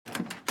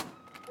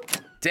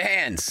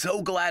Dan,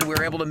 so glad we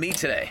were able to meet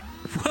today.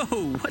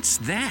 Whoa, what's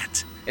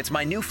that? It's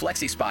my new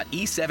FlexiSpot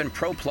E7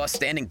 Pro Plus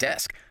standing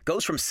desk.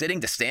 Goes from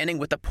sitting to standing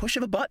with the push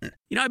of a button.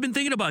 You know, I've been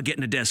thinking about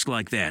getting a desk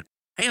like that.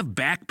 I have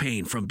back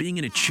pain from being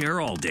in a chair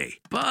all day,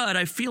 but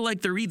I feel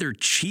like they're either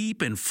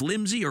cheap and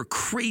flimsy or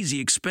crazy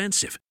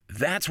expensive.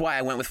 That's why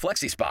I went with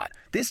FlexiSpot.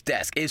 This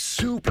desk is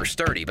super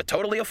sturdy, but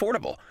totally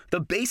affordable. The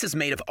base is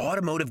made of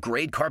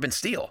automotive-grade carbon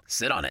steel.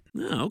 Sit on it.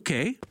 Oh,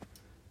 okay.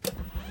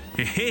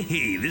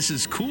 Hey, this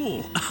is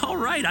cool. All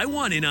right, I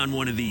want in on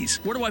one of these.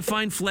 Where do I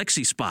find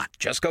FlexiSpot?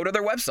 Just go to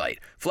their website,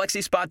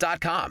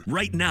 flexispot.com.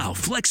 Right now,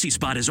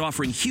 FlexiSpot is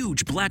offering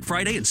huge Black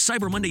Friday and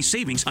Cyber Monday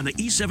savings on the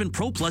E7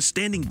 Pro Plus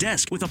standing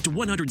desk with up to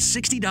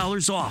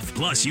 $160 off.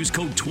 Plus, use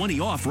code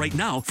 20OFF right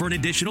now for an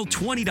additional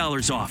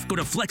 $20 off. Go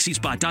to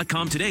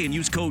flexispot.com today and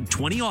use code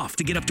 20OFF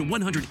to get up to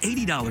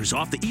 $180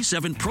 off the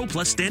E7 Pro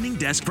Plus standing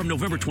desk from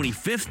November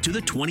 25th to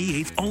the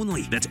 28th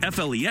only. That's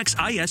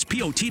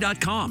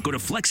FLEXISPOT.com. Go to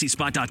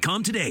flexispot.com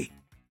today.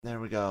 There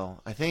we go.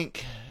 I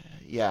think,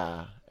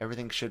 yeah,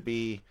 everything should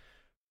be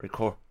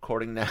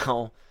recording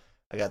now.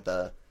 I got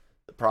the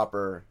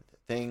proper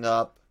thing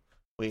up.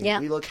 We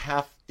look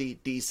half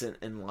decent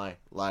in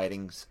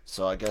lightings,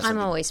 so I guess I'm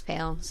always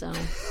pale. So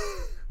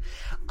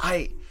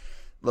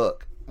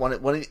look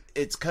when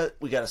it's cut.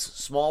 We got a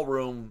small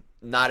room.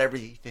 Not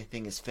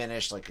everything is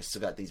finished. Like, I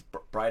still got these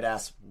bright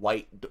ass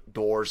white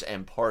doors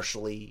and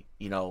partially,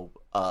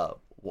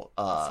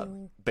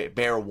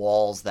 bare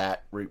walls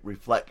that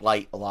reflect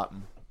light a lot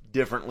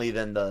differently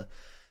than the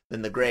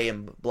gray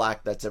and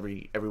black that's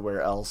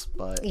everywhere else.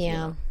 But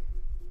yeah,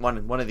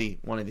 one of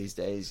these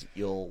days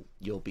you'll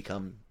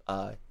become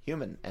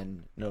human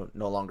and no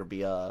longer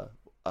be a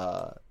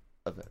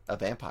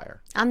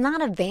vampire. I'm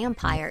not a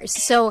vampire.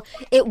 So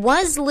it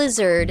was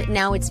lizard,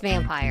 now it's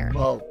vampire.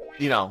 Well,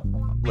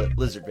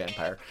 lizard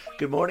vampire.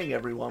 Good morning,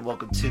 everyone.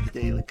 Welcome to the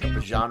Daily Cup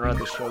of Genre,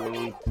 the show where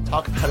we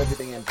talk about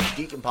everything in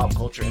geek and pop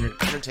culture,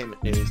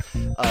 entertainment news.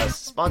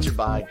 Sponsored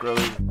by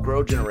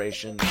Grow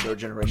Generation,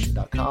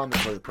 growgeneration.com.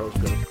 That's where the pros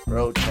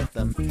grow. Check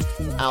them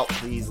out,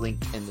 please.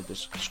 Link in the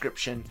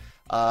description.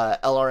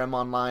 LRM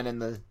Online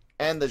and the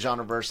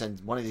Genreverse, and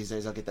one of these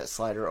days I'll get that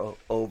slider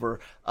over.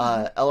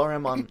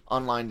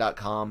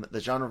 LRMonline.com, the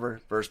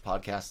Genreverse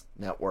Podcast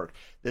Network.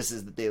 This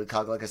is the Daily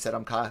COG. Like I said,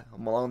 I'm Kyle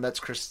Malone.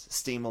 That's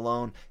Christine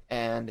Malone.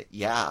 And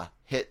yeah,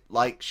 hit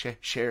like,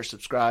 share,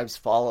 subscribes,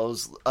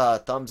 follows,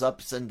 thumbs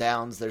ups and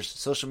downs. There's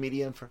social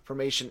media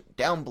information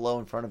down below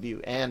in front of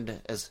you,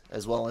 and as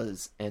well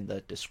as in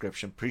the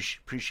description.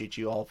 Appreciate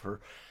you all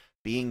for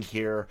being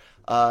here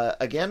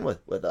again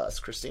with us.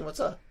 Christine, what's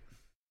up?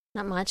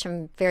 Not much.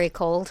 I'm very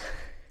cold.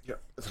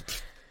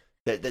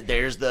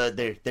 There's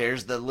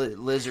the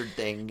lizard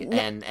thing,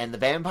 and the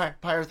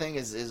vampire thing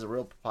is a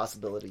real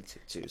possibility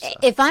too. So.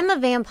 If I'm a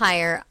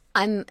vampire,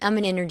 I'm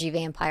an energy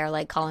vampire,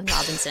 like Colin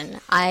Robinson.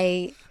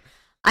 I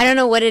don't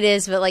know what it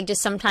is, but like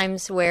just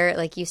sometimes where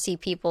like you see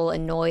people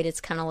annoyed,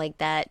 it's kind of like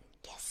that.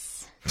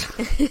 Yes,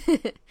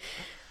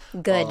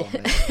 good.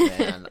 Oh,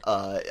 man.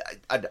 I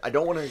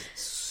don't want to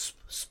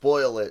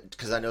spoil it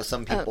because I know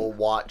some people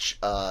watch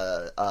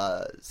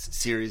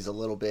series a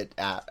little bit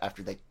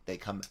after they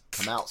come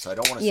out, so I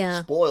don't want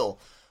to spoil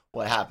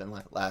what happened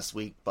last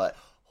week. But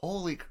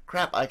holy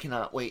crap, I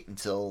cannot wait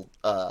until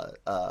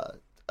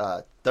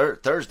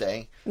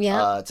Thursday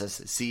to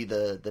see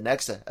the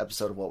next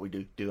episode of what we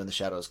do in the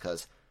shadows,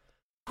 because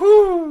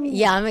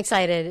yeah, I'm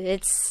excited.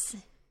 It's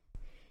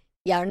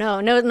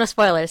no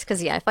spoilers,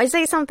 because if I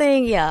say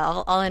something,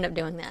 I'll end up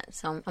doing that.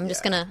 So I'm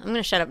just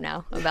gonna shut up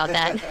now about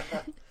that.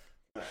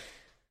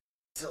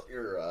 Tilt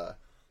your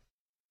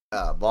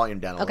volume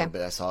down a little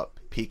bit. I saw it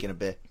peaking a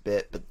bit.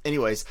 But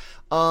anyways,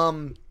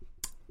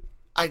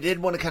 I did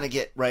want to kind of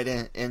get right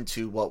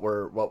into what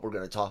we're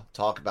going to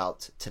talk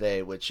about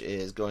today, which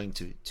is going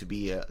to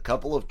be a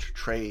couple of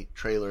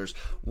trailers.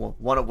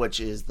 One of which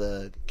is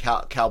the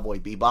Cowboy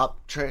Bebop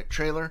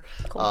trailer.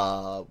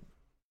 Cool.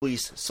 We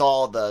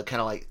saw the kind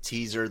of like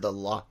teaser, the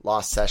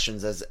Lost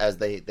Sessions as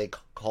they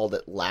called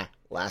it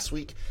last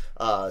week.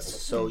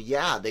 So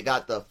yeah, they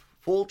got the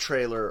full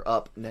trailer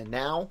up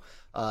now.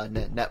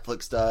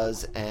 Netflix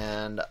does,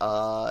 and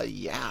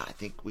I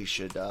think we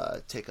should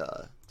take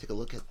a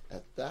look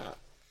at that.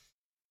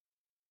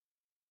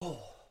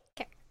 Oh.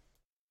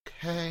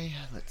 Okay,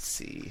 let's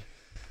see.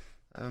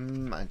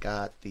 I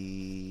got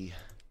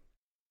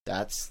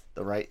that's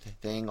the right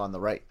thing on the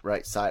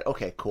right side.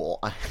 Okay, cool.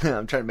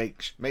 I'm trying to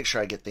make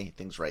sure I get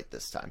things right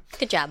this time.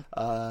 Good job.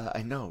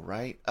 I know,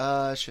 right?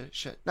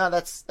 Shit. No,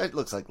 that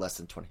looks like less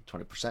than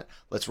 20%.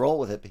 Let's roll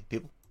with it,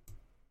 people.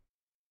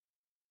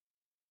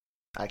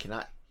 I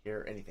cannot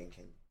hear anything.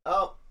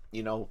 I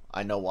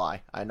know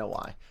why.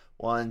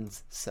 1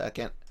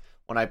 second.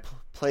 When I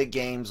play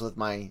games with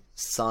my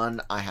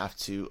son, I have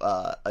to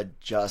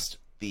adjust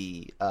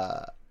the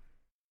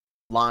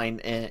line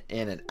in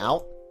and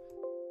out.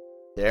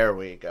 There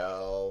we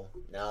go.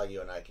 Now you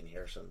and I can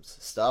hear some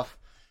stuff.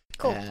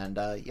 Cool. And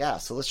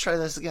so let's try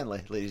this again,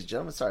 ladies and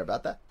gentlemen. Sorry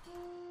about that.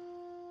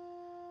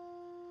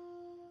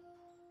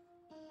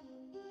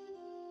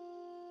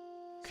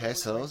 Okay,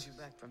 so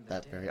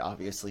that very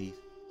obviously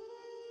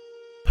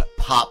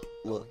pop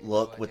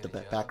look with the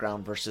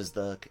background versus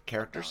the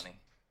characters.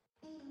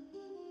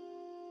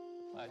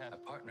 I had a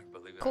partner,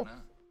 believe it Cool. or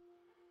not.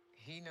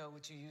 He know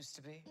what you used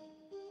to be.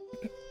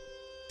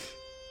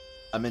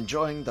 I'm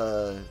enjoying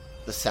the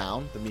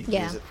sound, the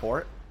music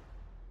for it.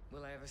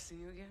 Will I ever see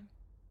you again?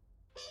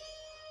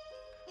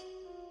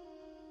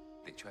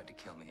 They tried to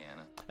kill me,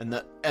 Anna.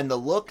 And the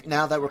look,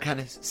 now that we're kind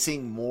of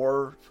seeing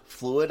more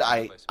fluid,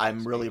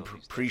 I'm really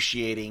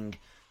appreciating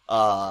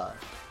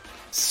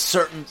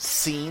certain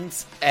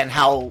scenes and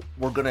how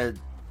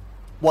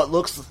what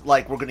looks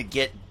like we're gonna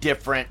get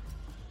different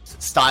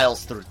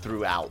styles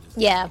throughout.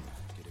 Yeah.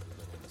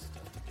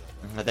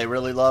 They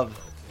really love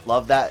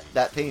that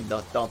theme,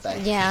 don't they?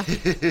 Yeah.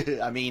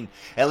 I mean,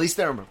 at least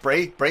they're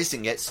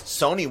embracing it.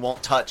 Sony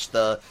won't touch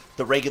the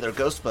regular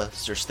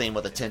Ghostbusters theme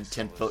with a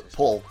 10-foot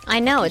pole. I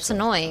know, it's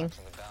annoying.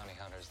 The bounty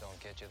hunters don't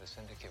get you, the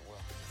syndicate will.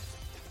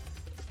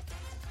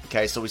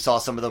 Okay, so we saw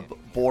some of the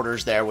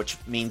borders there, which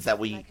means that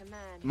we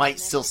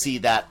might still see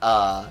that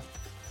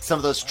some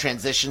of those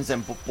transitions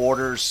and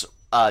borders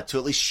to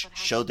at least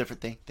show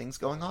different things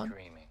going on.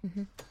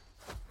 Mm-hmm.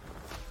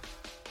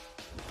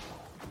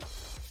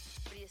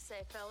 What do you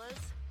say, fellas?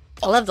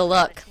 I love the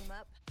look.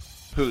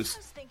 Who's?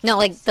 No,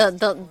 like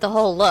the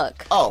whole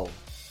look. Oh,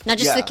 Not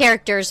just yeah. the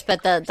characters,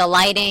 but the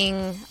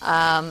lighting.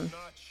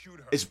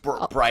 Is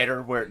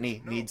brighter where it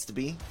needs to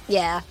be.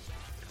 Yeah.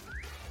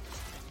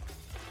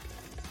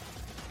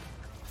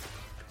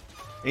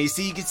 And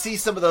you can see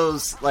some of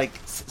those like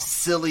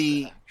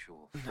silly,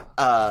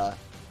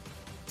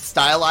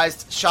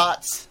 stylized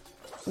shots.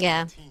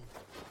 Yeah.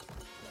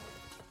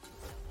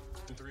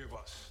 The three of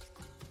us.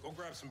 Go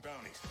grab some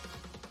bounties.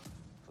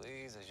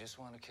 Please, I just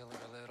want to kill her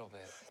a little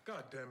bit.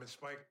 God damn it,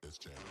 Spike. It's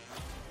Jam.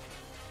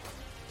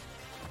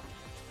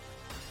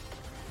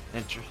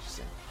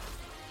 Interesting.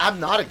 I'm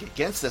not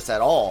against this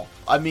at all.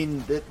 I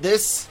mean, they're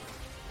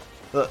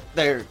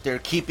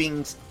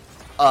keeping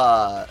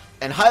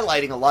and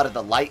highlighting a lot of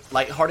the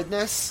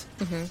lightheartedness.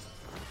 Mm-hmm.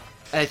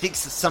 And I think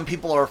some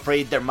people are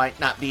afraid there might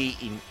not be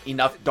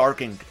enough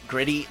dark and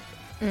gritty.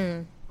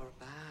 Mm. Or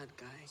bad,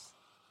 guys.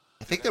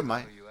 I think there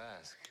might. You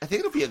ask. I think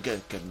it'll be a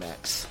good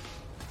mix.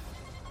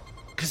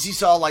 Because you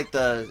saw like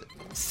the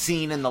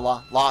scene in the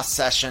Lost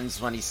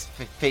Sessions when he's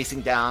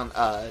facing down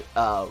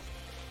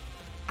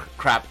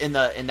crap in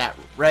that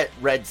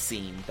red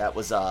scene that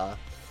was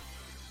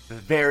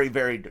very,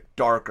 very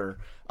darker.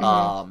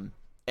 Mm-hmm.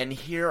 And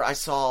here I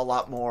saw a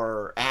lot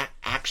more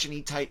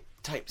actiony type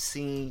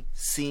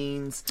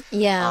scenes.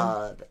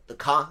 Yeah. The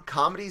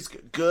comedy's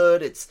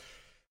good. It's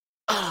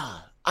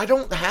I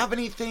don't have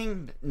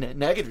anything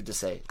negative to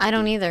say. I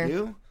don't either.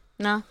 You?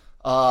 No.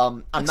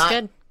 I'm Looks not.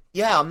 good.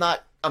 Yeah, I'm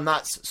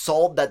not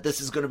sold that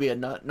this is going to be a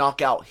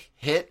knockout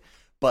hit.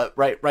 But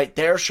right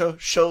there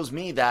shows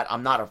me that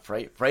I'm not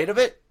afraid of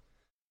it.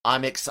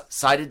 I'm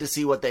excited to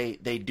see what they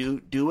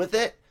do with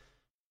it.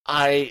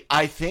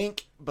 I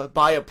think, but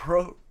by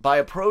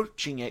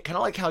approaching it, kind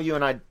of like how you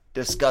and I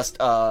discussed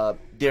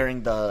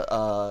during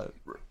the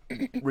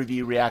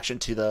review reaction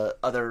to the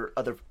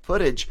other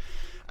footage,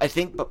 I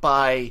think, but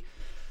by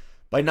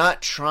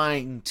not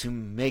trying to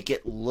make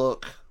it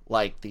look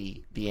like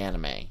the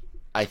anime,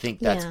 I think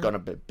that's going to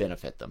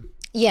benefit them.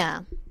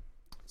 Yeah.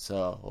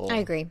 So I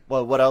agree.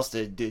 Well, what else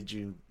did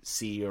you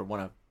see or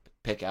want to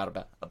pick out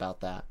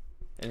about that?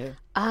 Yeah.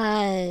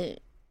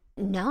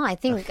 No, I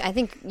think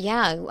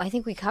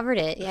we covered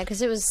it. Yeah,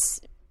 because it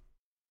was,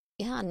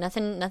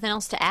 nothing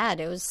else to add.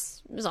 It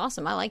was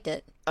awesome. I liked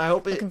it.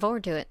 Looking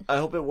forward to it. I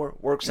hope it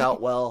works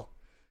out well,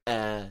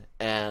 and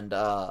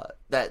that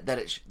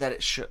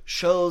it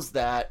shows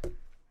that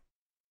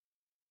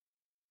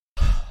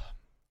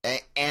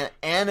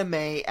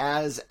anime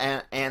as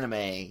an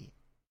anime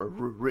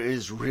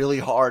is really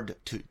hard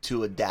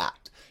to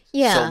adapt.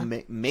 Yeah.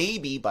 So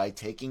maybe by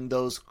taking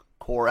those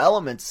core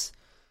elements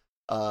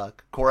of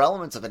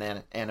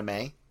an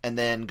anime and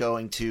then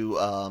going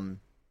to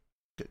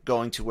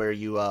where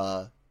you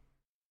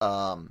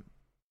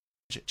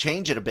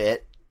change it a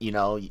bit,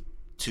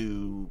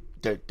 to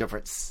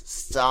different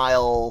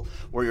style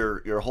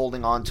where you're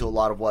holding on to a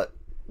lot of what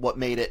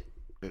made it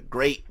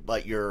great,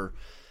 but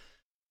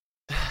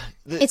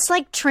it's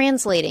like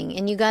translating,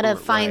 and you got to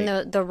find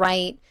the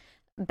right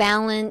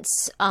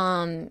balance,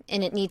 and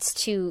it needs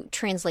to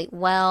translate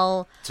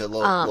well to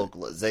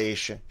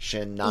localization,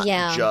 not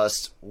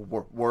just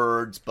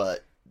words,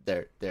 but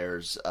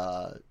there's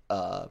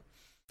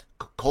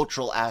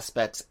cultural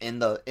aspects in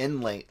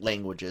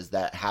languages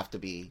that have to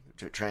be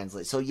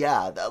translated. So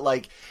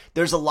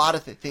there's a lot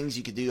of things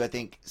you could do. I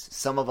think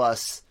some of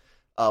us,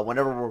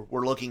 whenever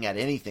we're looking at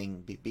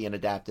anything being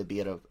adapted, be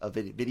it a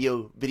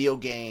video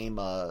game,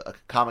 a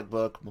comic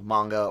book,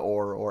 manga,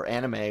 or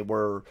anime,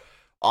 we're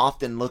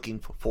often looking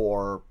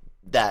for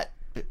that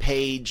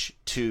page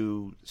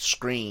to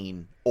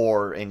screen,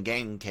 or in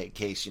game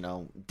case,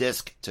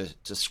 disc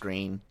to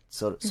screen,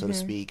 so to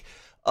speak,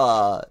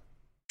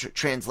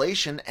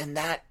 translation, and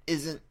that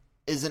isn't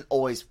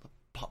always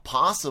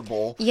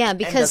possible. Yeah,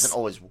 because and doesn't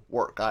always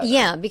work either.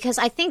 Yeah, because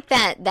I think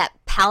that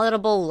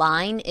palatable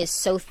line is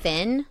so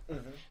thin,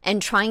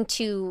 and trying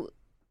to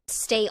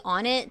stay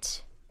on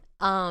it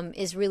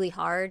is really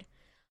hard.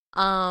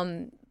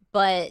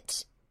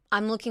 But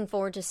I'm looking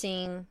forward to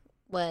seeing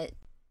what,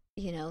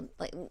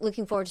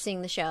 looking forward to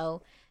seeing the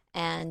show,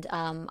 and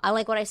I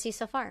like what I see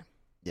so far.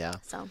 Yeah.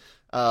 So,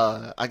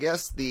 I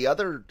guess the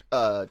other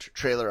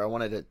trailer I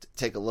wanted to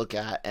take a look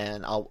at,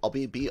 and I'll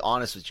be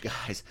honest with you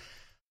guys,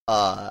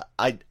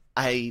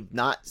 I've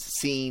not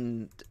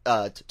seen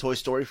Toy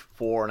Story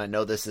 4, and I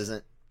know this is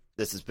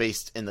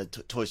based in the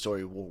Toy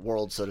Story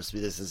world, so to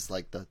speak. This is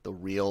like the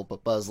real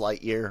Buzz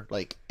Lightyear,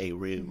 like a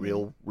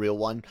real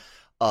one.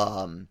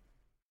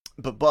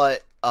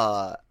 But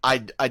I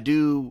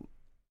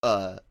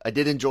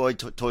did enjoy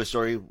Toy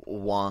Story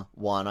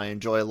 1. I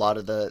enjoy a lot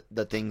of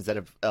the things that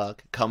have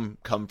come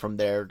from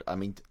there. I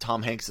mean,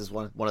 Tom Hanks is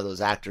one of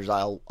those actors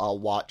I'll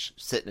watch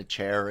sit in a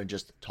chair and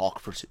just talk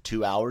for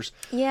 2 hours.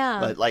 Yeah.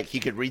 But like he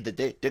could read the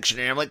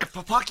dictionary. I'm like,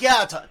 fuck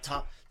yeah,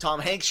 Tom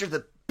Hanks, you're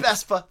the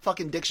best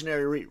fucking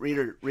dictionary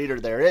reader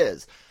there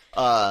is.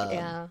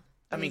 Yeah.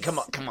 I mean, come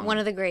on. One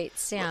of the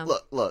greats. Yeah.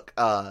 Look.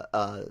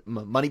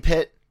 Money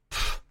Pit,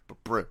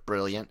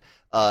 brilliant.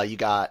 You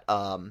got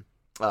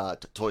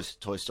Toy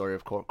Story,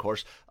 of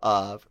course.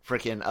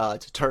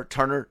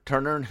 Freaking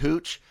Turner and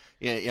Hooch.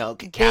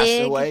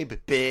 Castaway,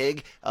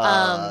 Big.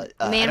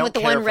 Man with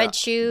the one red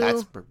shoe.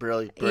 That's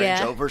brilliant.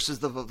 Yeah. Joe versus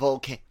the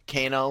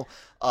volcano.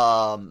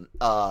 The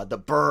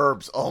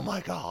Burbs. Oh my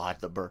God,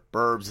 the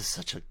Burbs is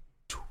such a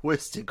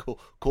twisted,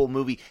 cool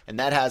movie, and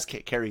that has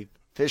Carrie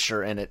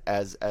Fisher in it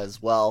as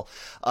well.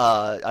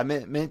 I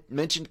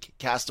mentioned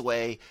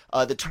Castaway.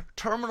 The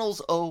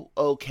Terminal's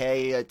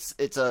okay.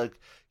 It's a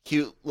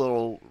cute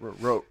little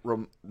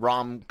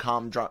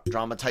rom-com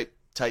drama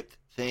type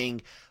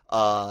thing.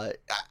 I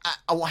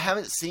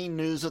haven't seen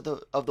news of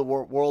the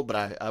world,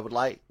 but I would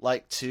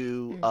like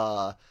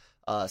to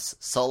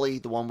Sully,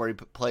 the one where he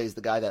plays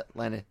the guy that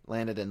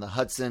landed in the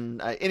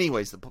Hudson.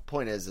 Anyways, the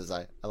point is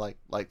I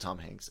like Tom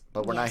Hanks,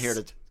 but we're not here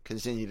to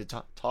continue to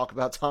talk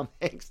about Tom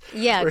Hanks.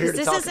 Yeah, because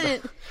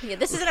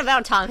this isn't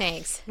about Tom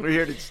Hanks. We're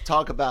here to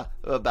talk about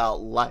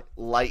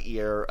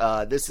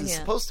Lightyear. This is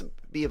supposed to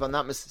be, if I'm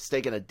not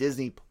mistaken, a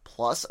Disney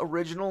Plus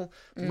original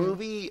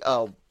movie.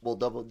 We'll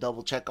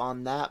double check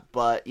on that.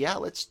 But yeah,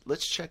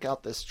 let's check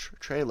out this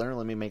trailer.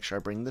 Let me make sure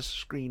I bring the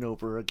screen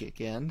over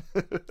again.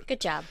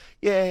 Good job.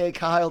 Yay,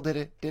 Kyle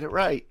did it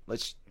right.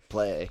 Let's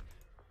play.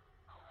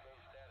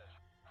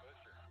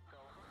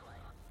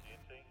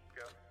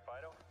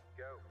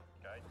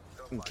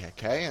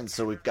 Okay, and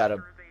so we've got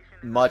a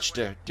much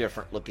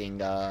different looking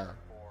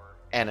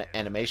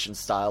animation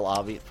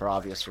style, for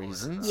obvious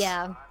reasons.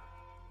 Yeah.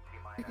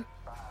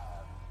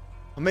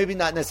 Well, maybe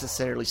not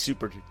necessarily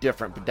super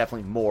different, but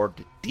definitely more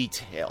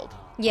detailed.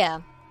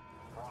 Yeah.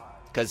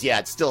 Because,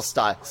 it's still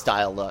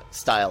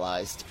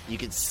stylized. You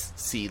can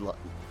see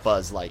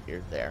Buzz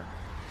Lightyear there.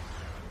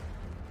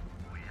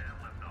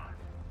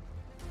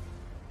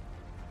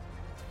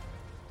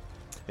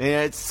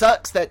 And it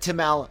sucks that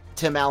Tim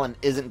Allen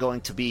isn't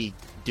going to be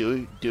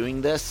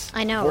doing this.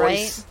 I know,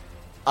 voice.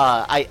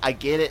 Right? I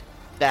get it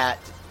that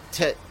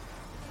Tim,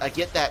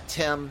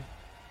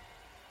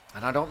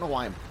 and I don't know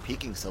why I'm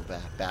peeking so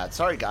bad.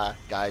 Sorry,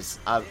 guys.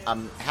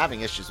 I'm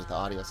having issues with the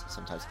audio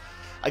sometimes.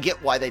 I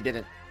get why they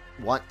didn't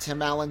want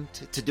Tim Allen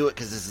to do it,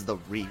 because this is the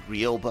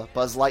real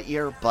Buzz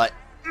Lightyear. But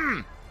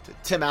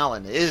Tim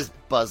Allen is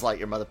Buzz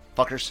Lightyear,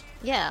 motherfuckers.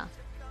 Yeah.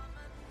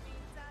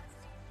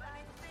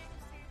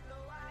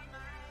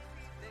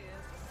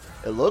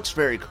 It looks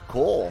very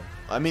cool.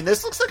 I mean,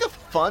 this looks like a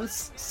fun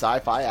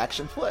sci-fi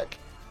action flick.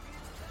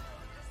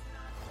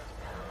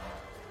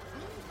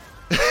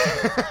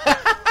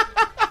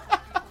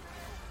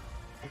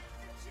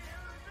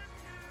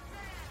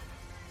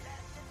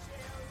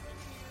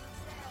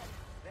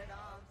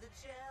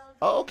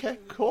 Oh, okay,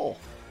 cool.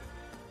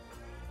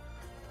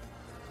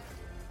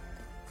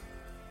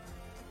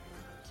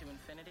 To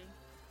infinity.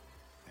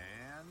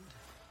 And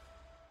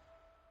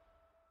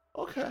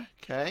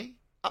Okay.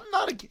 I'm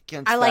not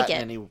against I like that it.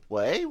 in any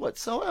way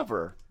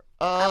whatsoever.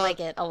 I like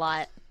it a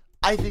lot.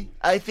 I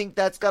think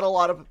that's got a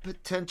lot of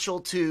potential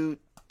to.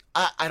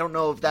 I don't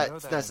know if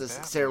that's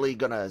necessarily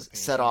gonna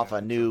set off a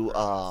new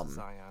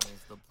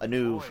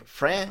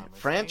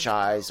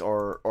franchise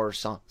or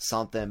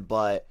something,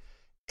 but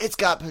it's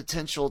got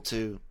potential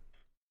to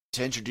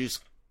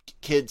introduce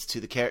kids to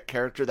the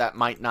character that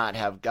might not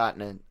have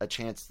gotten a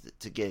chance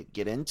to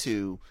get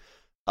into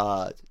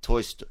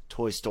Toy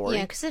Story.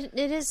 Yeah, because it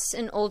is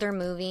an older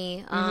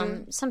movie.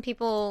 Some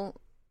people,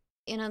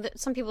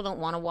 some people don't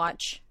want to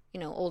watch,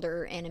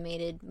 older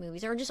animated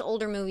movies or just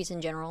older movies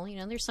in general.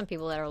 There's some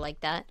people that are like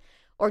that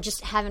or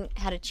just haven't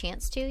had a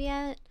chance to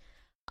yet.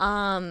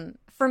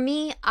 For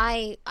me,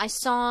 I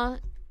saw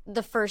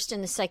the first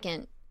and the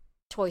second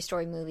Toy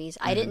Story movies.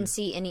 I didn't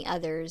see any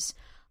others.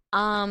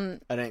 I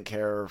didn't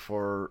care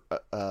for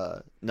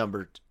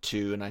number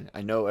 2, and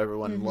I know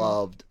everyone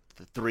loved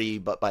 3,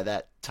 but by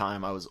that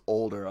time I was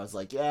older. I was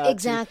like, yeah,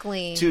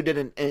 exactly. 2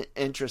 didn't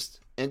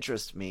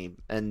interest me,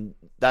 and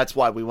that's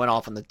why we went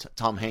off on the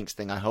Tom Hanks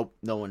thing. I hope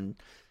no one.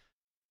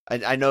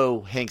 I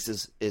know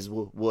Hanks is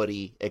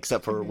Woody,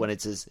 except for when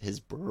it's his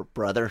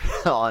brother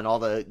on all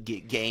the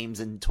games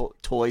and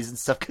toys and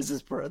stuff, because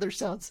his brother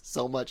sounds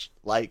so much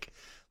like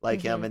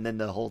him, and then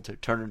the whole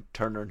Turner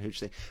and Hooch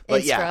thing.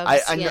 But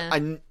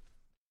I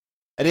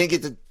didn't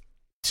get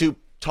to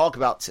talk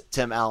about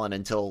Tim Allen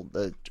until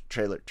the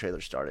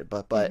trailer started.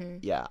 But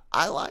yeah,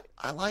 I liked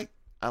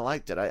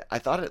it. I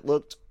thought it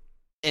looked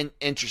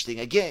interesting.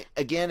 Again,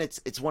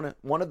 it's one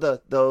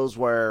of those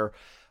where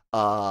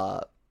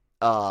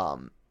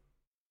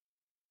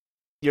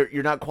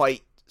you're not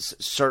quite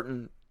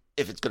certain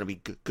if it's going to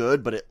be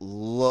good, but it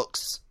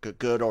looks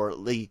good, or at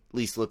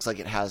least looks like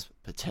it has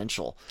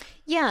potential.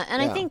 Yeah,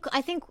 and I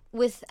think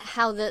with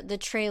how the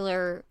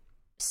trailer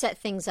set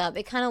things up,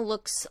 it kind of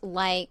looks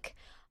like,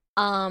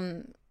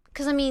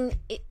 because I mean,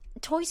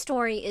 Toy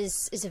Story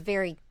is a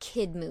very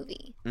kid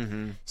movie,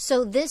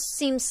 so this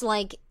seems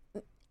like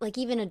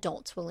even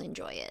adults will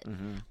enjoy it.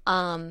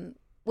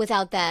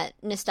 Without that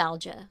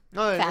nostalgia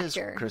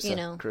factor, Chris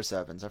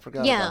Evans. I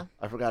forgot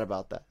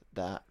about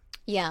that.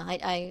 Yeah,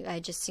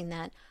 I just seen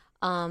that.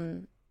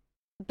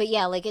 But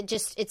yeah, like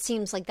it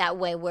seems like that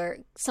way, where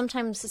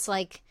sometimes it's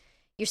like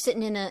you're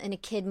sitting in a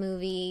kid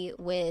movie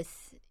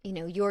with,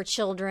 your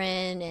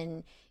children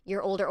and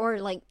your older, or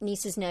like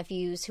nieces,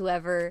 nephews,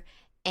 whoever,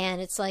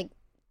 and it's like,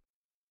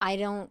 I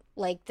don't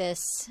like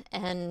this,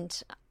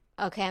 and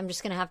okay, I'm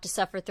just gonna have to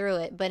suffer through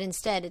it. But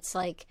instead, it's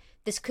like,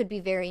 this could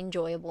be very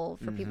enjoyable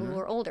for people who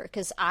are older,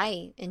 because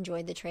I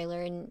enjoyed the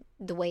trailer and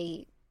the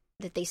way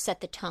that they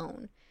set the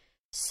tone.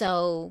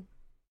 So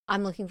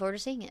I'm looking forward to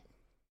seeing it.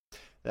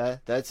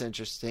 That's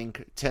interesting.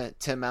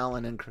 Tim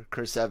Allen and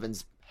Chris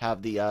Evans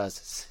have the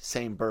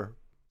same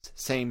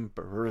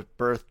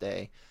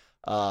birthday.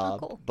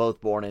 Cool.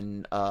 Both born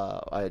in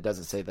it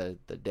doesn't say the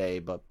day,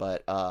 but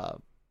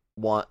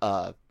one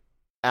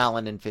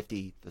Allen in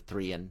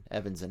 '53 and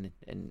Evans in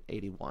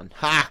 '81.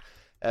 Ha!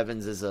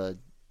 Evans is a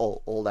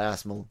old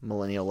ass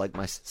millennial like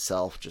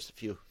myself, just a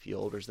few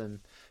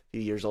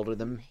years older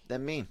than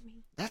me.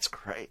 That's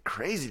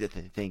crazy to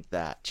think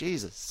that.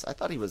 Jesus, I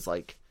thought he was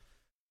like,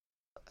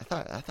 I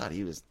thought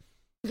he was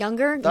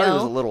younger. I thought he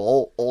was a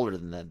little older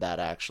than that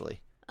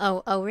actually.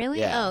 Oh, really?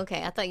 Yeah. Oh,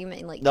 okay. I thought you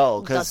meant like,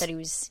 no, thought that he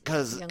was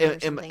younger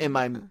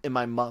in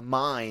my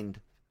mind,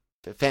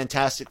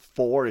 Fantastic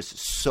Four is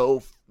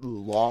so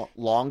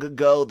long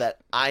ago that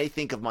I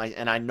think of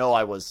and I know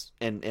I was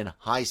in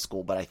high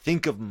school, but I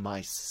think of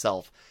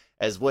myself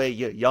as way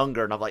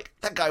younger, and I'm like,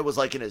 that guy was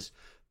like in his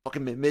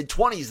fucking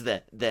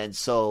mid-20s then,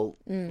 so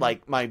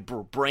like my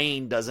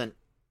brain doesn't,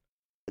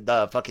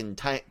 the fucking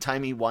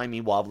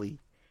timey-wimey wobbly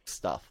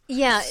stuff.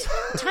 Yeah,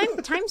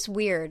 time's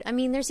weird. I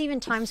mean, there's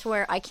even times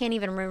where I can't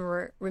even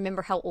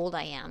remember how old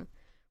I am.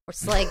 Or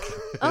it's like,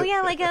 oh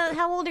yeah, like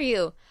how old are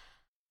you?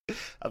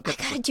 I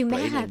gotta do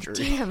math.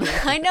 Damn,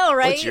 I know,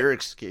 right? What's your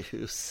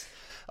excuse?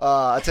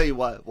 I'll tell you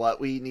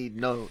what, we need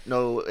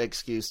no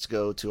excuse to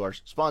go to our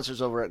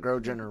sponsors over at Grow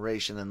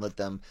Generation and let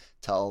them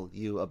tell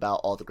you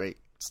about all the great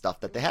stuff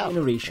that they have.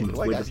 Generation,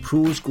 where the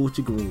pros go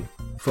to grow.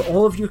 For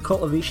all of your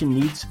cultivation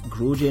needs,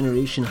 Grow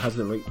Generation has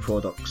the right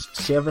products,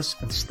 service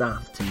and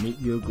staff to make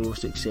your grow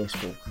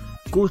successful.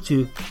 Go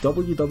to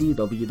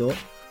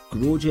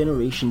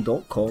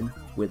www.growgeneration.com,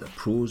 where the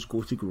pros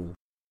go to grow.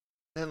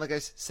 And like I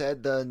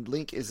said, the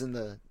link is in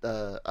the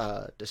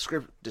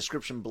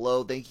description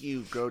below. Thank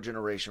you, Grow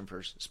Generation,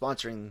 for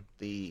sponsoring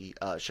the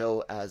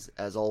show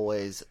as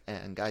always.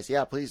 And guys,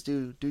 yeah, please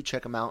do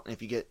check them out. And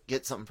if you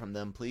get something from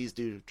them, please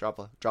do drop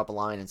a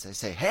line and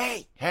say,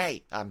 hey,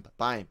 I'm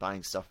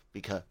buying stuff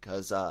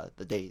because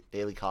the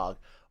Daily COG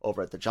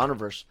over at the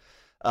Genreverse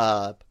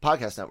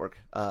podcast network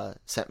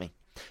sent me.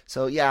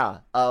 So yeah,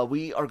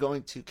 we are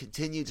going to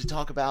continue to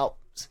talk about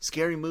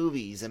scary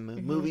movies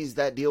and movies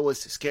that deal with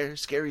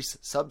scary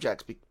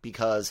subjects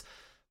because,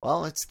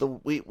 well, it's the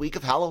week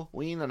of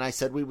Halloween, and I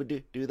said we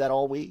would do that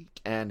all week,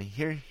 and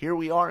here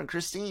we are. And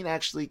Christine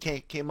actually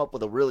came up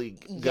with a really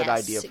good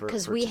idea for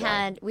because we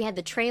had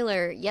the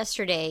trailer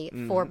yesterday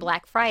for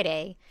Black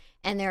Friday,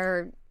 and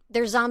they're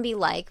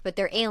zombie-like, but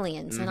they're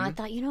aliens, and I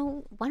thought,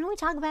 why don't we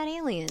talk about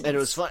aliens? And it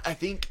was fun. I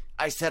think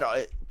I said,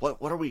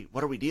 what are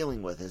we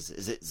dealing with?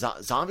 Is it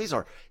zombies,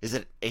 or is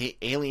it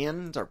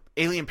aliens, or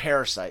alien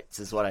parasites?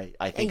 Is what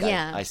I think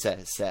I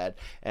said.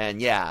 And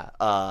yeah,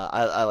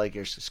 I like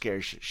your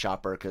scary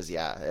shopper because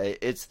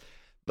it's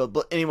but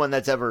anyone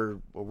that's ever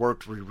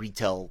worked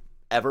retail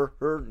ever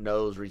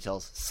knows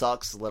retail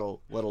sucks, let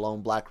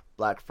alone Black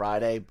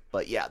Friday.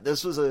 But yeah,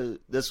 this was a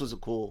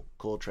cool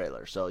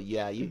trailer. So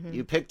yeah,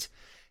 you picked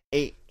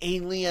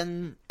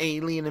alien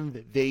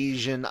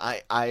invasion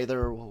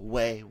either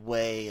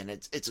way, and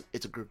it's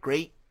a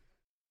great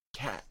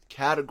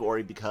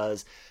category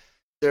because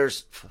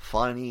there's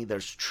funny,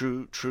 there's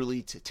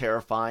truly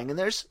terrifying, and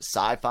there's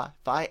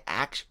sci-fi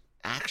action.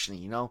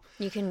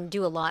 You can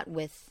do a lot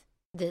with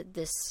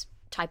this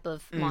type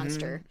of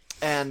monster.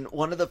 And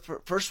one of the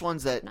first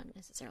ones that not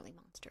necessarily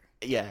monster.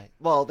 Yeah,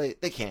 well, they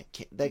can't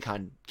they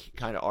kind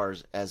of are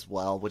as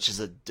well, which is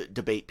a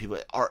debate. People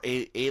are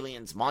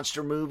aliens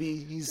monster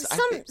movies.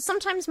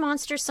 Sometimes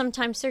monsters,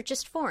 sometimes they're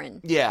just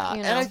foreign. Yeah,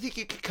 you know? And I think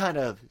you could kind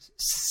of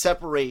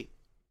separate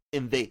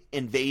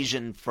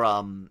invasion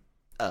from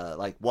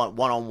like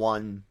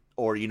one-on-one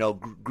or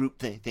group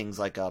things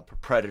like a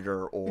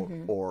predator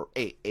or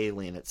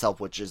alien itself,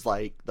 which is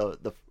like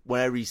the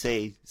whenever you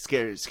say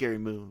scary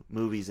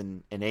movies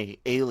and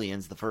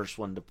aliens, the first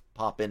one to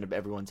pop into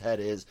everyone's head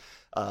is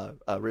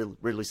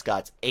Ridley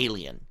Scott's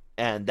Alien,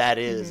 and that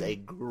is a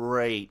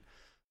great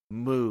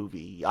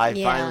movie. I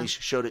finally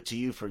showed it to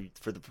you for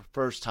the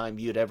first time.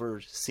 You had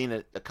ever seen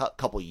it a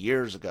couple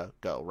years ago,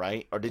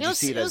 right? Or did you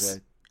see it as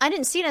a? I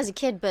didn't see it as a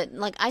kid, but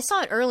like I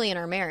saw it early in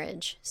our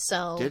marriage.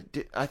 So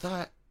Did I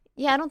thought?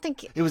 Yeah, I don't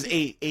think it was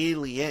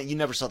Alien. You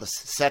never saw the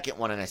second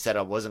one, and I said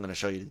I wasn't going to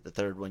show you the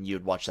third one. You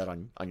would watch that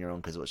on your own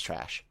because it was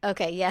trash.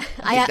 Okay, yeah,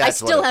 I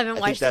still haven't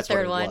watched the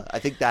third one. I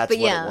think that's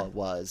what it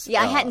was.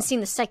 Yeah, I hadn't seen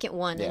the second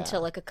one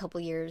until like a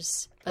couple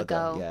years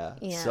ago.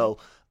 Yeah. So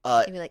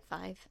maybe like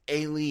 5.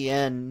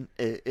 Alien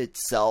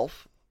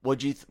itself.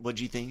 What'd you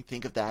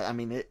think of that? I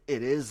mean, it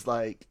is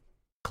like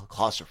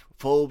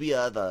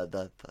claustrophobia,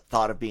 the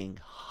thought of being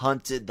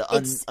hunted, the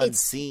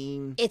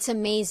unseen. It's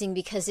amazing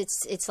because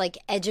it's like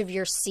edge of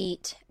your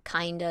seat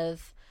kind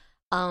of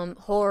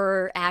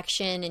horror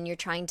action, and you're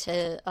trying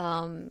to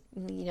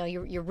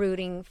you're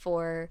rooting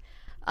for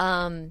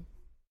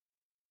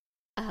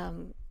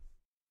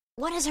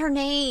what is her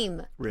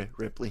name?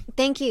 Ripley.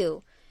 Thank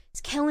you. It's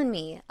killing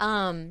me.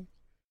 Yeah,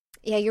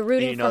 you're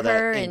rooting for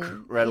her, and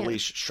incredibly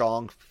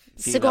strong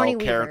female Sigourney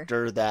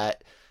character Weaver.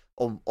 That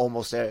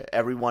almost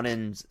everyone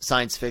in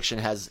science fiction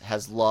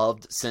has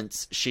loved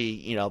since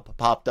she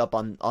popped up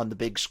on the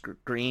big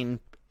screen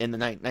in the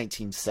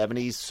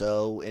 1970s.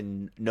 So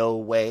in no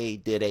way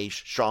did a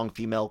strong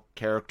female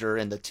character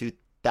in the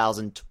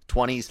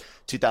 2020s,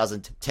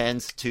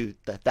 2010s, to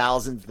the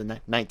thousands, the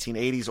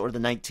 1980s, or the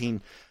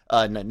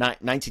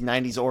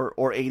 1990s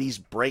or 80s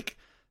break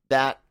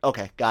that.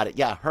 Okay, got it.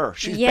 Yeah, her.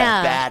 She's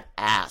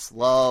badass.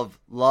 Love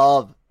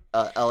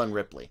Ellen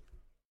Ripley.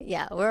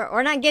 Yeah,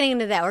 we're not getting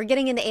into that. We're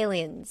getting into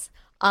aliens.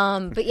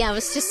 But yeah, it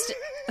was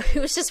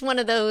just one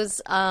of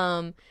those.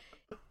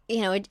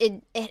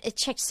 It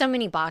checked so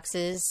many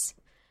boxes.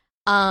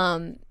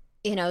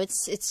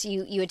 It's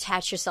you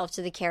attach yourself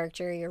to the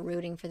character. You're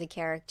rooting for the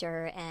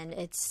character, and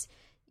it's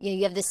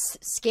you have this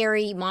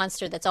scary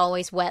monster that's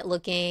always wet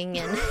looking,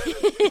 and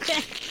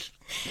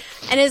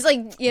and it's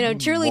like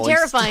truly moist.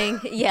 terrifying.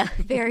 Yeah,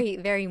 very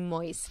very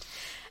moist.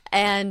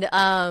 And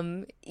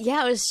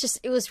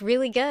it was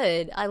really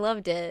good. I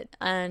loved it.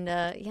 And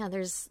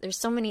there's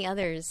so many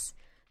others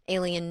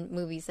alien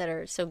movies that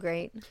are so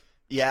great.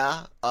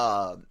 Yeah,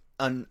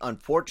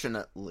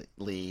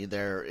 unfortunately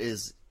there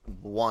is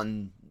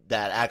one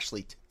that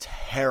actually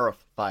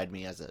terrified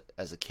me as a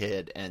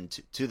kid, and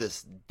to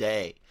this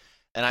day.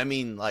 And I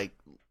mean like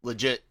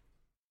legit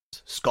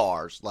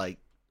scars. Like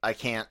I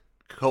can't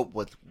cope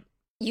with.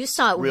 You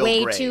saw it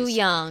way too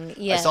young.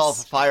 Yes. I saw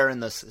Fire in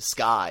the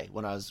Sky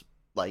when I was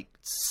like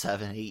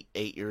 7,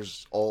 8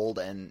 years old,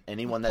 and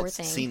anyone that's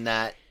seen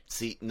that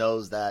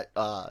knows that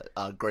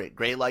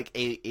gray like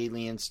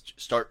aliens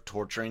start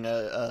torturing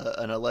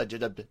an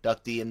alleged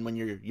abductee, and when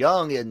you're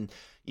young and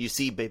you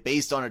see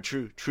based on a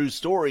true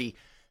story,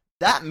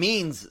 that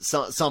means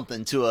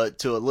something to a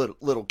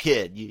little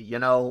kid.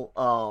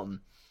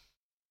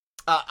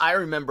 I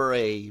remember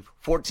a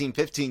 14,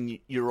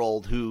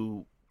 15-year-old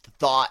who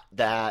thought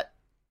that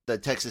the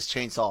Texas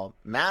Chainsaw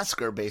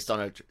Massacre, based on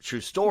a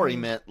true story,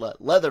 meant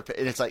Leatherface.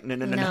 And it's like, no,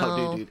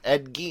 dude.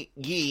 Ed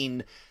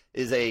Gein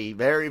is a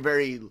very,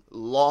 very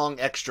long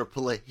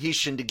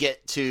extrapolation to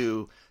get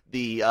to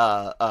the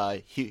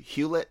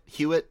Hewitt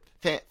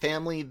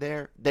family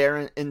there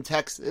in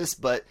Texas.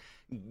 But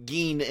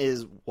Gein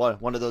is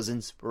one of those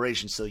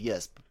inspirations. So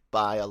yes,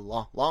 by a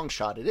long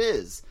shot, it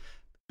is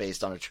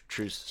based on a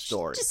true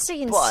story. Just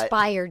say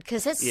inspired,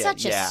 because it's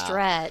such a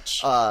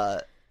stretch.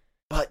 But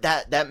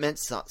that meant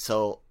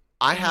so.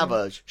 I have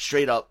a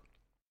straight up,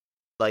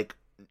 like,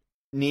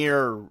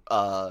 near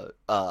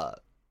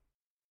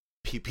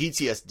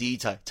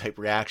PTSD type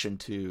reaction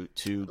to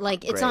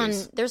like it's Grace. on.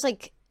 There's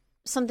like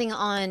something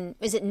on.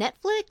 Is it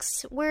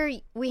Netflix where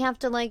we have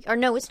to like? Or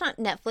no, it's not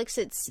Netflix.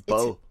 It's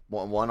both.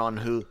 One on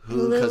Hulu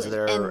because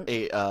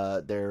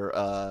their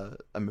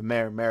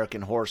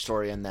American Horror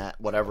Story, and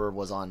that whatever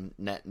was on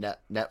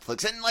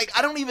Netflix, and like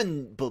I don't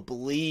even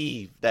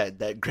believe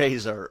that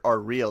Greys are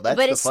real. That's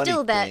but the it's funny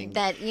still thing.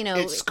 that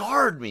it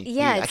scarred me.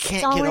 Yeah, dude. I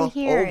can't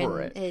get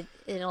over it.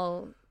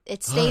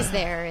 It stays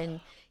there, and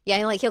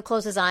like he'll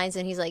close his eyes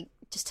and he's like,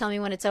 "Just tell me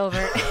when it's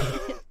over."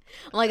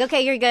 I'm like,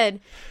 "Okay, you're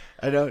good."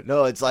 I don't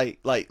know. It's like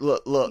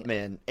look,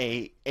 man.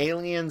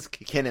 Aliens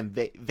can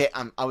invade.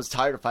 I was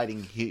tired of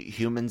fighting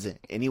humans,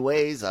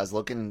 anyways. I was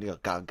looking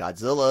at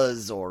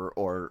Godzillas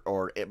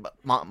or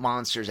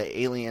monsters,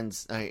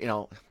 aliens.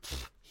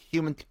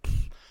 Human.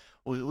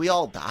 We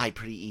all die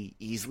pretty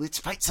easily. Let's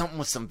fight something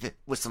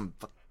with some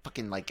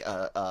fucking like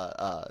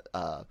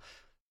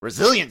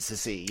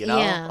resiliency, you know?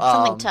 Yeah,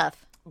 something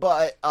tough.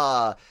 But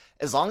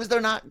as long as they're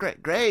not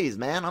grays,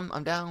 man,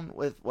 I'm down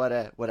with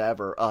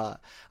whatever.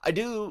 I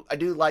do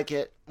like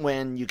it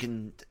when you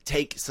can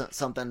take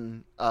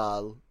something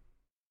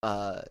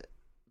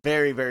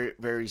very, very,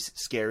 very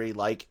scary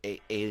like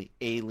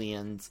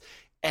aliens,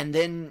 and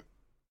then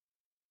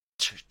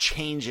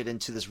change it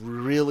into this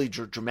really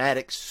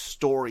dramatic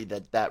story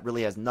that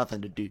really has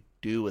nothing to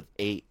do with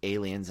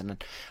aliens.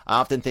 And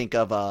I often think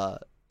of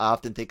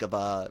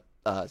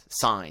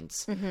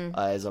Signs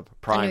as a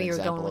prime I knew you were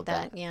example going with of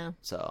that. Yeah.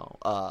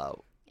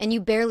 So, and you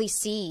barely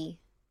see,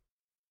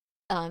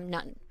 it's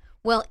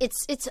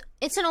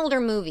an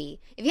older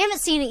movie. If you haven't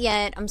seen it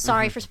yet, I'm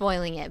sorry for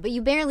spoiling it, but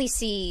you barely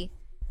see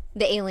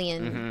the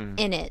alien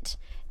in it.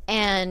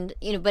 And,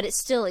 but it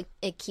still,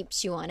 it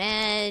keeps you on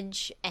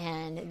edge.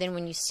 And then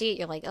when you see it,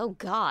 you're like, oh,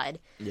 God.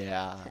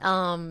 Yeah.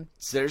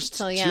 So there's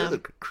two of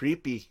the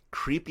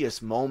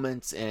creepiest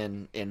moments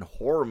in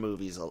horror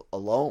movies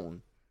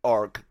alone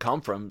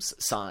come from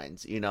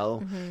Signs,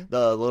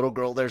 The little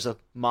girl, there's a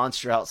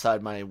monster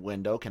outside my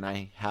window. Can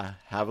I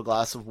have a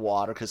glass of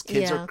water? Because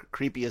kids are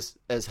creepy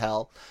as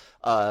hell.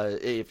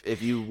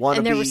 If you want to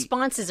and their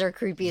responses are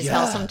creepy as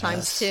hell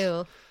sometimes,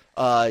 too.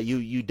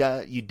 You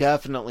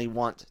definitely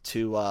want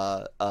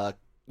to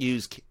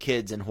use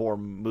kids in horror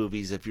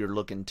movies if you're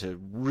looking to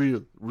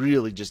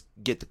really just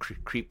get the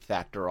creep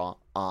factor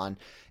on.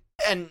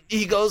 And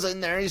he goes in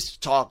there, he's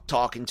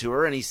talking to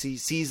her, and he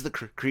sees the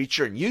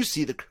creature, and you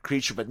see the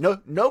creature, but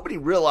nobody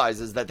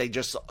realizes that they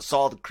just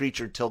saw the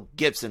creature until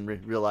Gibson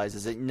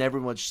realizes it, and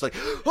everyone's just like,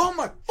 "Oh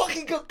my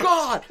fucking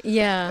God!"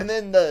 Yeah. And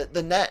then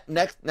the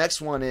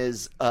next one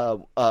is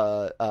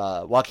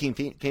Joaquin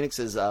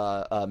Phoenix's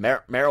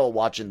Meryl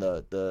watching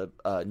the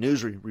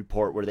news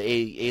report where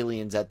the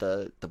aliens at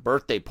the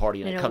birthday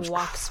party, and it comes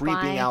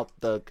creeping out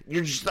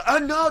you're just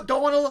no,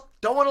 don't want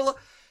to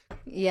look.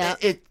 Yeah,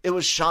 it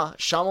was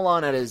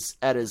Shyamalan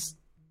at his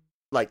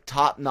like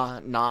top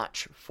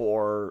notch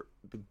for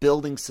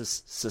building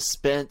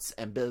suspense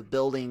and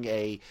building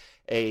a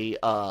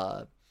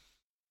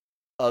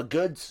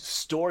good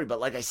story.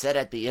 But like I said,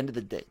 at the end of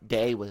the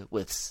day,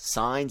 with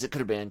Signs, it could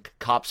have been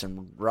cops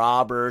and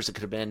robbers. It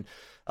could have been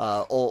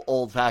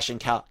old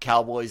fashioned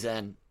cowboys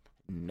and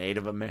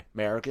Native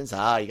Americans.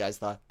 You guys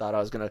thought I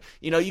was gonna,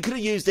 you could have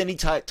used any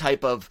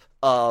type of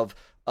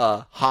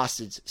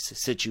hostage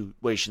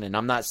situation, and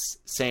I'm not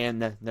saying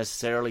that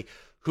necessarily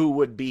who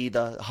would be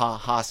the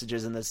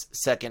hostages in this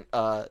second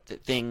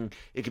thing.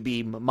 It could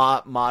be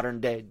modern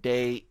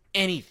day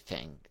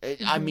anything.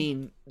 I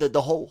mean,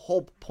 the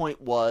whole point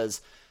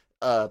was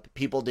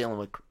people dealing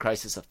with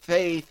crisis of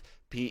faith,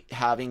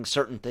 having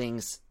certain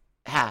things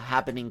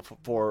happening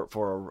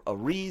for a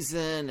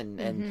reason,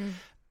 and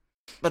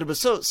but it was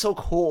so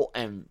cool,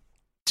 and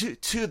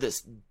to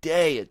this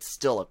day, it's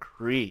still a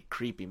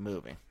creepy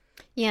movie.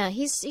 Yeah,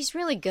 he's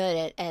really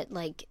good at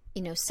like,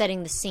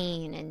 setting the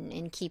scene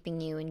and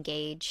keeping you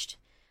engaged.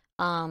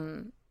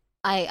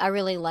 I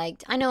really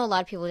liked. I know a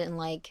lot of people didn't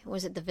like.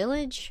 Was it The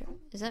Village?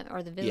 Is that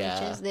or The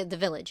Villages? Yeah. The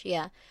Village?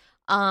 Yeah.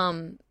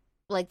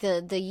 Like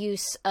the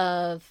use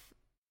of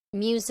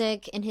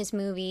music in his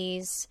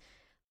movies.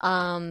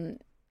 Like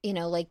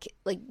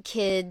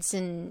kids,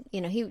 and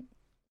he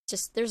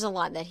just, there's a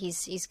lot that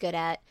he's good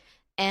at.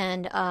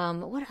 And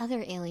what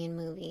other alien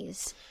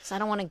movies? So I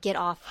don't want to get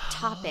off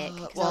topic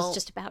because I was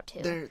just about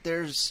to.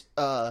 There's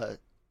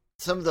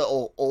some of the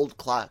old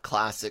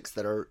classics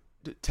that are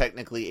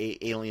technically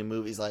alien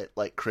movies,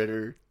 like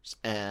Critters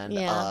and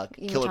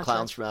Killer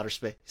Clowns from Outer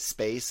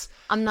Space.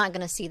 I'm not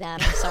gonna see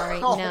that. I'm sorry.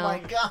 Oh no. My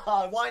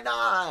God! Why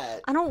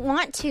not? I don't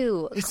want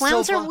to. It's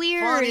Clowns so are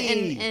weird,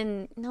 funny.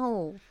 and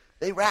no.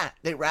 They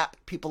wrap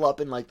people up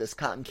in like this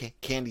cotton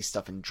candy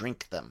stuff and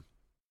drink them.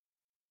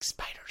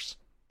 Spiders.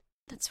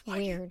 That's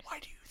weird. Why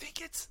do you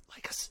think it's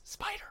like a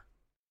spider?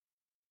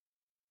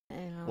 I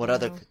don't what know.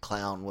 other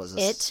clown was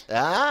It?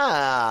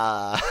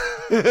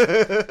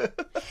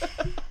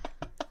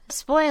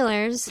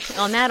 Spoilers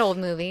on that old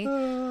movie.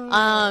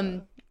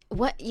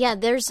 What? Yeah,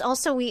 there's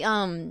also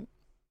the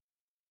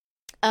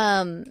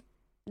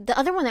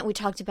other one that we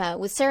talked about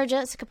with Sarah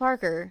Jessica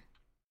Parker.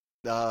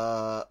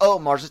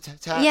 Mars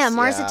Attacks. Yeah,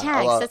 Mars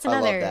Attacks. That's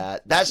another. I love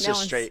that. That's that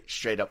just one's-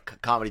 straight up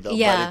comedy though.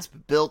 Yeah. But it's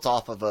built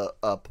off of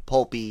a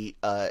pulpy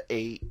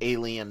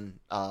alien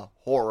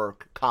horror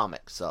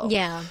comic. So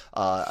Yeah.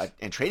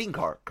 And trading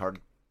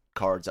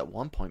cards at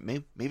one point.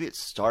 Maybe it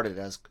started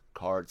as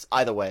cards.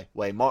 Either way,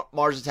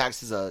 Mars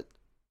Attacks is a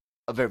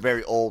very,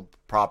 very old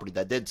property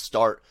that did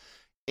start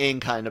in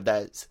kind of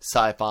that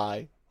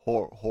sci-fi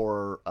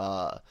horror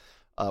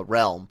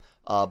realm.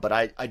 But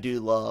I do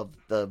love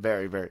the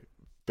very, very,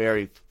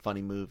 very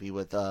funny movie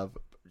with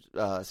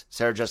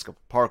Sarah Jessica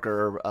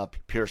Parker,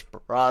 Pierce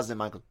Brosnan,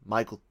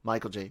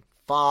 Michael J.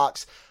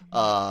 Fox.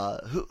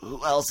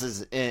 Who else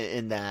is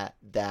in that?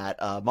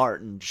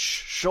 Martin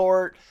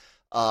Short.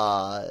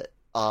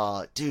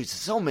 Dude,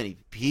 so many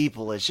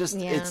people. It's just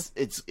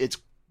it's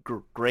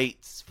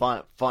great,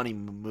 funny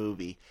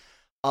movie.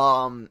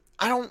 I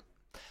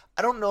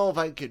I don't know if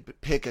I could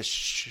pick a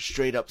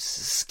straight up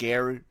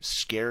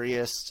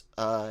scariest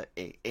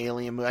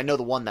alien movie. I know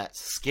the one that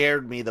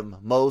scared me the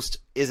most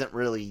isn't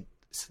really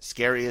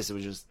scariest. It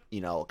was just,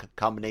 a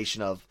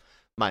combination of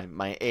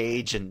my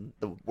age and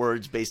the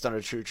words based on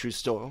a true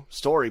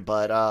story.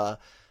 But I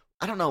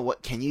don't know,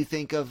 what can you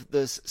think of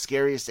the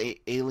scariest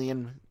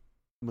alien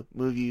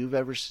movie you've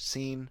ever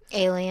seen?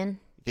 Alien.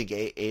 You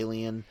think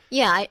Alien?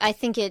 Yeah, I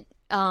think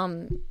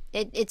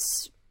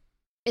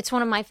it's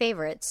one of my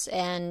favorites,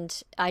 and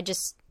I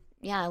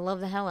love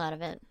the hell out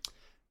of it.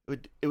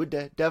 It would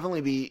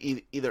definitely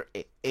be either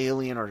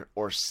Alien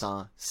or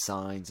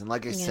Signs, and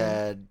like I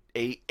said,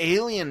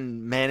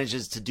 Alien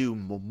manages to do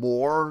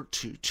more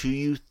to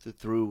you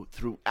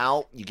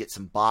throughout. You get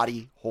some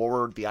body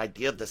horror, the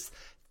idea of this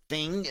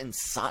thing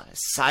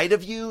inside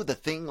of you, the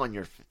thing on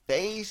your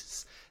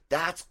face.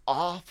 That's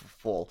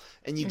awful.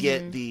 And you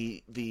get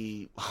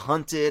the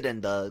hunted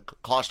and the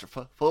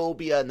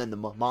claustrophobia and then the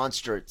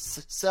monster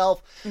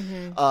itself.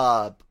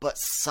 But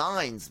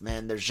Signs,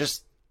 man, there's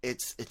just,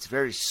 it's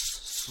very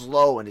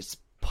slow and it's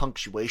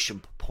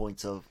punctuation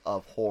points of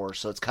horror.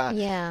 So it's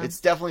it's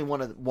definitely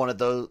one of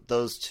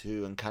those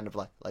two, and kind of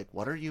like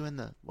what are you in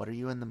the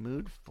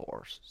mood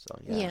for? So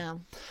yeah.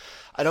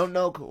 I don't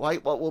know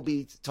quite what we'll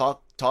be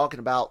talking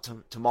about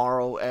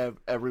tomorrow,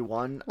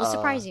 everyone. We'll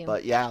surprise you.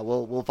 But yeah,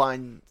 we'll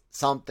find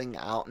something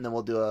out, and then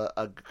we'll do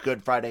a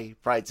Good Friday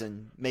Frights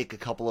and make a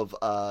couple of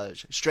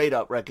straight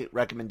up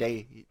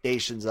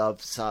recommendations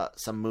of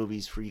some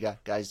movies for you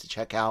guys to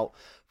check out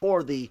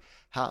for the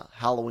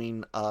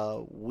Halloween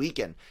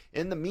weekend.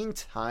 In the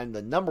meantime,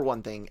 the number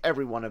one thing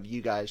every one of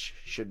you guys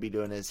should be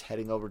doing is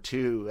heading over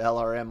to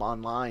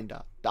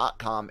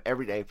lrmonline.com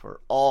every day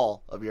for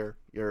all of your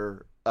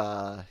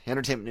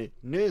entertainment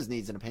news,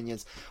 needs, and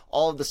opinions.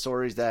 All of the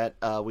stories that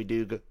we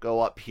do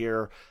go up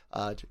here,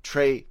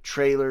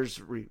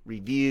 trailers,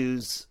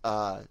 reviews,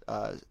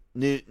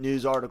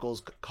 news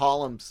articles,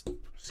 columns.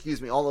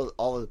 Excuse me. All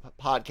of the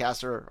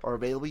podcasts are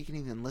available. You can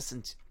even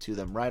listen to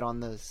them right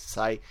on the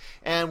site.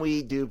 And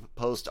we do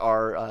post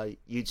our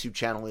YouTube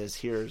channel is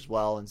here as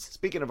well. And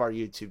speaking of our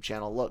YouTube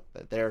channel, look,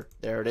 there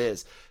it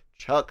is,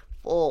 chock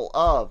full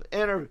of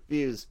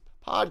interviews,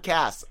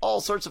 podcasts,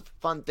 all sorts of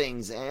fun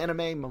things,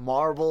 anime,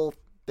 Marvel,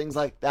 things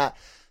like that.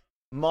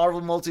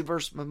 Marvel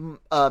Multiverse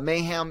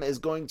Mayhem is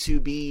going to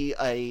be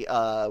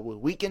a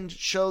weekend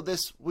show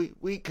this week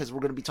because we're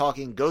going to be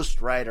talking Ghost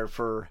Rider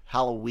for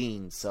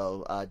Halloween.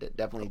 So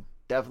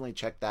definitely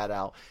check that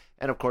out.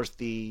 And of course,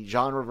 the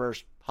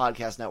Genreverse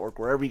Podcast Network,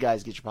 wherever you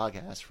guys get your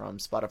podcasts from,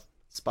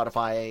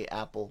 Spotify,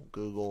 Apple,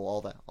 Google,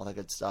 all that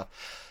good stuff.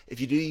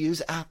 If you do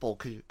use Apple,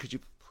 could you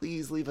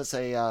please leave us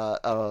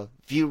a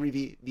few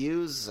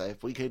reviews?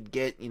 If we could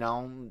get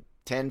 10,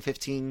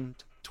 15,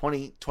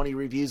 20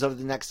 reviews over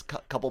the next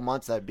couple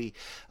months, that'd be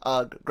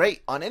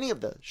great on any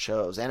of the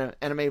shows.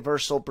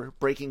 Animeversal,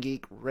 Breaking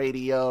Geek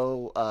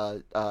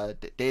Radio,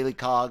 Daily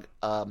COG,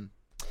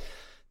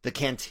 the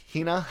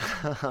Cantina.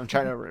 I'm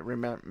trying to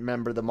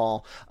remember them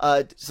all.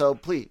 So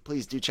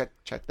please do check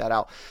that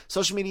out.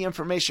 Social media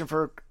information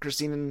for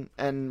Christine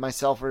and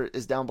myself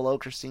is down below.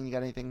 Christine, you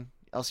got anything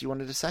else you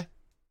wanted to say?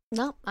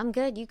 No, I'm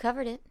good. You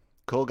covered it.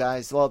 Cool,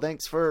 guys. Well,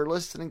 thanks for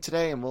listening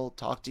today, and we'll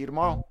talk to you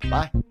tomorrow.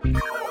 Bye.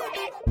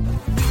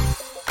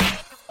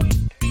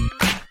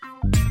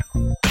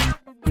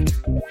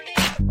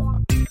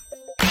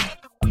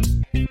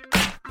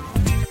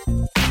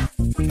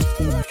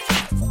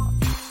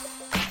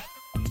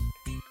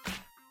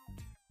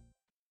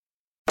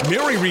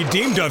 Mary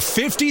redeemed a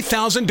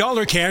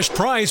 $50,000 cash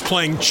prize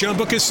playing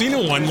Chumba Casino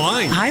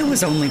online. I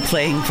was only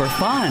playing for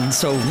fun,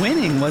 so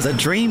winning was a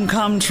dream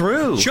come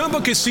true.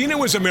 Chumba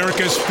Casino is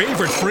America's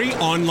favorite free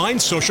online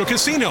social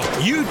casino.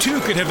 You,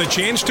 too, could have the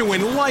chance to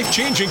win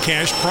life-changing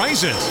cash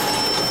prizes.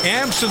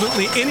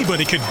 Absolutely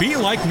anybody could be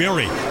like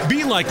Mary.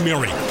 Be like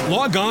Mary.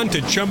 Log on to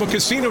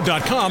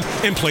ChumbaCasino.com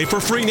and play for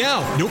free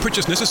now. No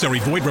purchase necessary.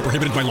 Void where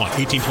prohibited by law.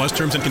 18+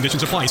 terms and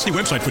conditions apply. See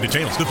website for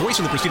details. The voice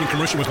in the preceding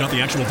commercial was not the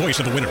actual voice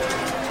of the winner.